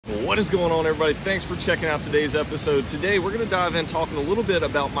What is going on, everybody? Thanks for checking out today's episode. Today we're going to dive in talking a little bit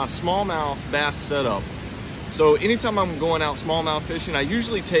about my smallmouth bass setup. So anytime I'm going out smallmouth fishing, I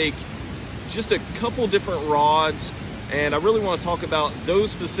usually take just a couple different rods, and I really want to talk about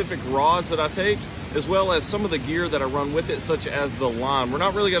those specific rods that I take, as well as some of the gear that I run with it, such as the line. We're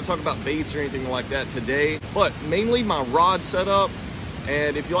not really going to talk about baits or anything like that today, but mainly my rod setup.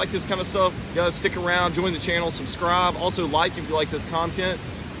 And if you like this kind of stuff, guys, stick around, join the channel, subscribe. Also like if you like this content.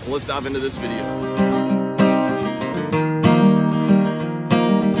 Let's dive into this video.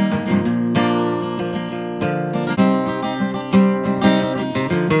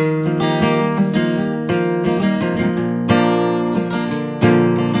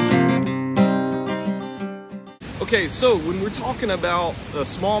 Okay, so when we're talking about a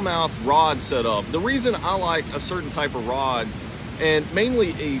smallmouth rod setup, the reason I like a certain type of rod, and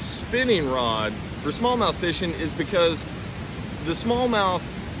mainly a spinning rod for smallmouth fishing, is because the smallmouth,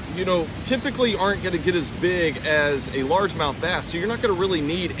 you know, typically aren't going to get as big as a largemouth bass, so you're not going to really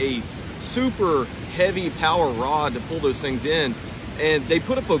need a super heavy power rod to pull those things in, and they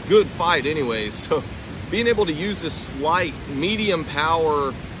put up a good fight anyways. So being able to use this light, medium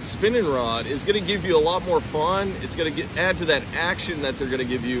power spinning rod is going to give you a lot more fun. It's going to add to that action that they're going to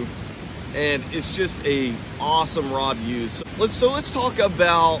give you, and it's just a awesome rod to use. So let's talk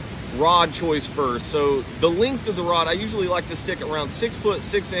about rod choice first. So the length of the rod, I usually like to stick around 6 foot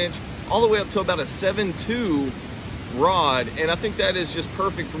 6 inch all the way up to about a 7.2 rod, and I think that is just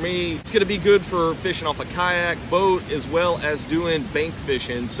perfect for me. It's going to be good for fishing off a kayak, boat, as well as doing bank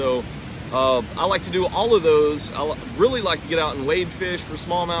fishing. So I like to do all of those. I really like to get out and wade fish for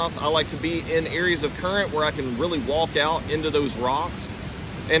smallmouth. I like to be in areas of current where I can really walk out into those rocks,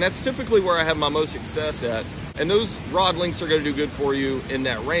 and that's typically where I have my most success at. And those rod lengths are going to do good for you in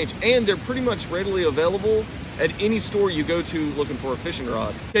that range, and they're pretty much readily available at any store you go to looking for a fishing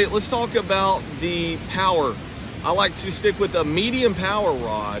rod. Okay, let's talk about the power. I like to stick with a medium power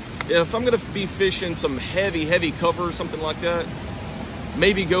rod. If I'm going to be fishing some heavy cover, something like that,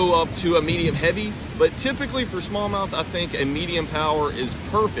 maybe go up to a medium heavy, but typically for smallmouth, I think a medium power is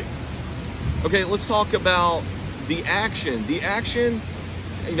perfect. Okay, let's talk about the action. The action,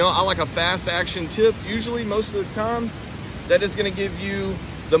 you know, I like a fast action tip, usually most of the time. That is going to give you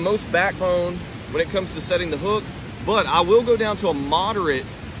the most backbone when it comes to setting the hook, but I will go down to a moderate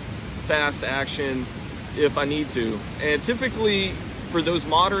fast action if I need to. And typically for those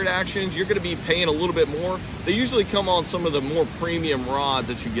moderate actions, you're going to be paying a little bit more. They usually come on some of the more premium rods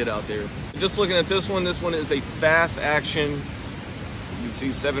that you get out there. Just looking at this one is a fast action. You can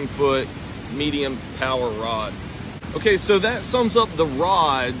see 7 foot medium power rod. Okay, so that sums up the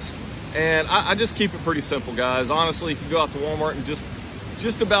rods, and I just keep it pretty simple, guys. Honestly, if you go out to Walmart and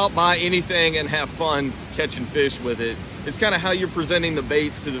just about buy anything and have fun catching fish with it, it's kind of how you're presenting the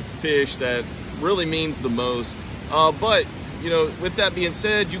baits to the fish that really means the most. But you know, with that being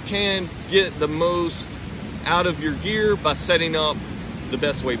said, you can get the most out of your gear by setting up the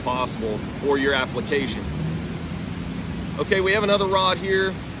best way possible for your application. Okay, we have another rod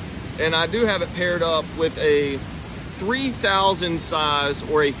here, and I do have it paired up with a 3000 size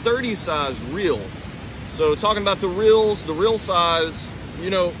or a 30 size reel. So talking about the reels, the reel size,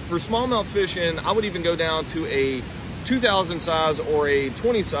 you know, for smallmouth fishing, I would even go down to a 2000 size or a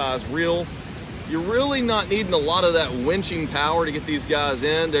 20 size reel. You're really not needing a lot of that winching power to get these guys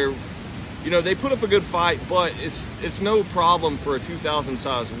in. They're, you know, they put up a good fight, but it's no problem for a 2000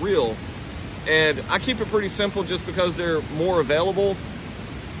 size reel. And I keep it pretty simple just because they're more available.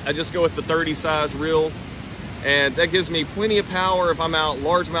 I just go with the 30 size reel, and that gives me plenty of power if I'm out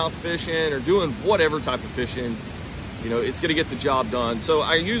largemouth fishing or doing whatever type of fishing. You know, it's gonna get the job done. So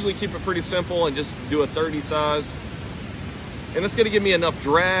I usually keep it pretty simple and just do a 30 size. And it's gonna give me enough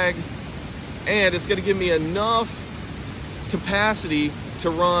drag, and it's gonna give me enough capacity to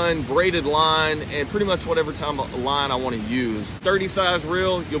run braided line and pretty much whatever type of line I wanna use. 30 size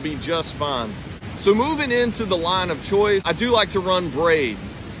reel, you'll be just fine. So moving into the line of choice, I do like to run braid.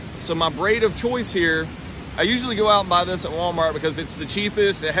 So my braid of choice here, I usually go out and buy this at Walmart because it's the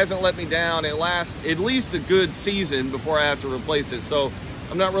cheapest. It hasn't let me down. It lasts at least a good season before I have to replace it. So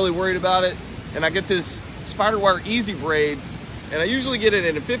I'm not really worried about it. And I get this Spiderwire Easy Braid, and I usually get it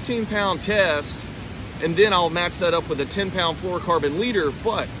in a 15-pound test, and then I'll match that up with a 10-pound fluorocarbon leader.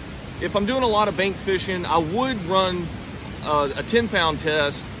 But if I'm doing a lot of bank fishing, I would run a 10-pound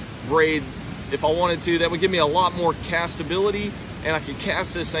test braid if I wanted to. That would give me a lot more castability, and I could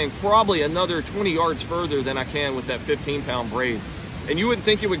cast this thing probably another 20 yards further than I can with that 15-pound braid. And you wouldn't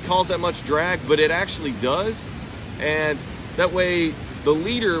think it would cause that much drag, but it actually does. And that way the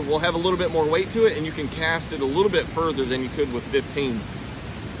leader will have a little bit more weight to it, and you can cast it a little bit further than you could with 15.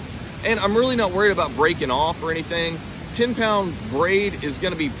 And I'm really not worried about breaking off or anything. 10-pound braid is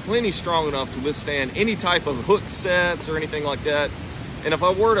gonna be plenty strong enough to withstand any type of hook sets or anything like that. And if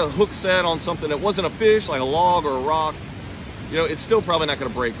I were to hook set on something that wasn't a fish, like a log or a rock, you know, it's still probably not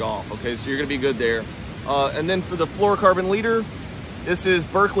gonna break off, okay? So you're gonna be good there. And then for the fluorocarbon leader, this is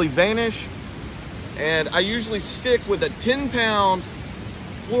Berkeley Vanish. And I usually stick with a 10-pound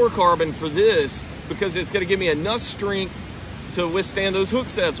fluorocarbon for this because it's gonna give me enough strength to withstand those hook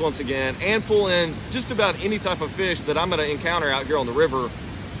sets once again and pull in just about any type of fish that I'm gonna encounter out here on the river.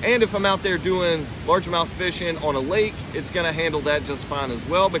 And if I'm out there doing largemouth fishing on a lake, it's gonna handle that just fine as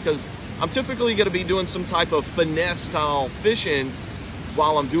well, because I'm typically gonna be doing some type of finesse style fishing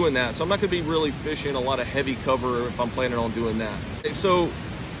while I'm doing that. So I'm not gonna be really fishing a lot of heavy cover if I'm planning on doing that. So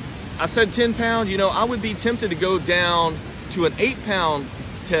I said 10 pound, you know, I would be tempted to go down to an 8-pound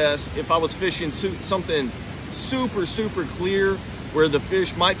test if I was fishing something super clear where the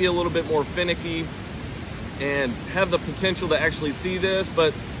fish might be a little bit more finicky and have the potential to actually see this.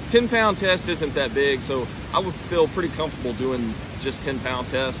 But 10-pound test isn't that big, so I would feel pretty comfortable doing just 10-pound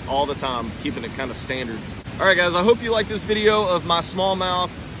tests all the time, keeping it kind of standard. All right, guys, I hope you like this video of my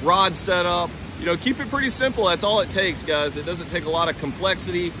smallmouth rod setup. You know, keep it pretty simple. That's all it takes, guys. It doesn't take a lot of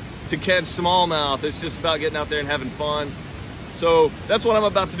complexity to catch smallmouth. It's just about getting out there and having fun. So that's what I'm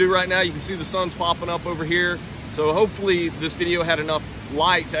about to do right now. You can see the sun's popping up over here. So hopefully this video had enough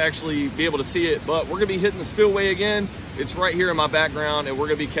light to actually be able to see it. But we're gonna be hitting the spillway again. It's right here in my background, and we're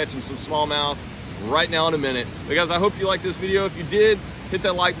gonna be catching some smallmouth right now in a minute. But guys, I hope you liked this video. If you did, hit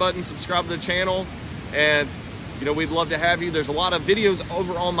that like button, subscribe to the channel, and you know, we'd love to have you. There's a lot of videos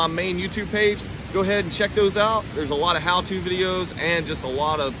over on my main YouTube page. Go ahead and check those out. There's a lot of how-to videos and just a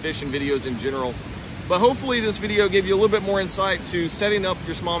lot of fishing videos in general. But hopefully this video gave you a little bit more insight to setting up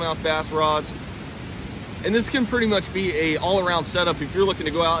your smallmouth bass rods. And this can pretty much be a all-around setup if you're looking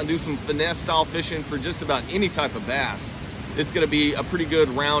to go out and do some finesse style fishing for just about any type of bass. It's gonna be a pretty good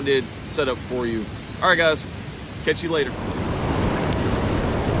rounded setup for you. All right, guys, catch you later.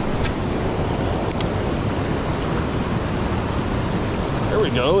 There we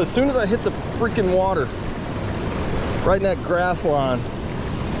go. As soon as I hit the freaking water, right in that grass line.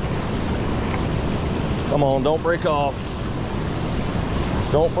 Come on, don't break off.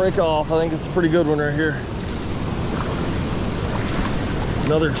 Don't break off. I think it's a pretty good one right here.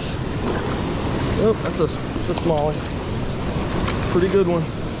 Another, oh, that's a smallie. Pretty good one.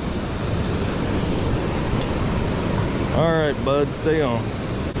 All right, bud, stay on.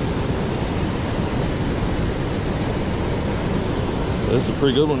 This is a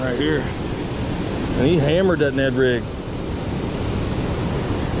pretty good one right here. And he hammered that Ned rig.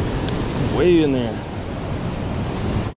 Way in there.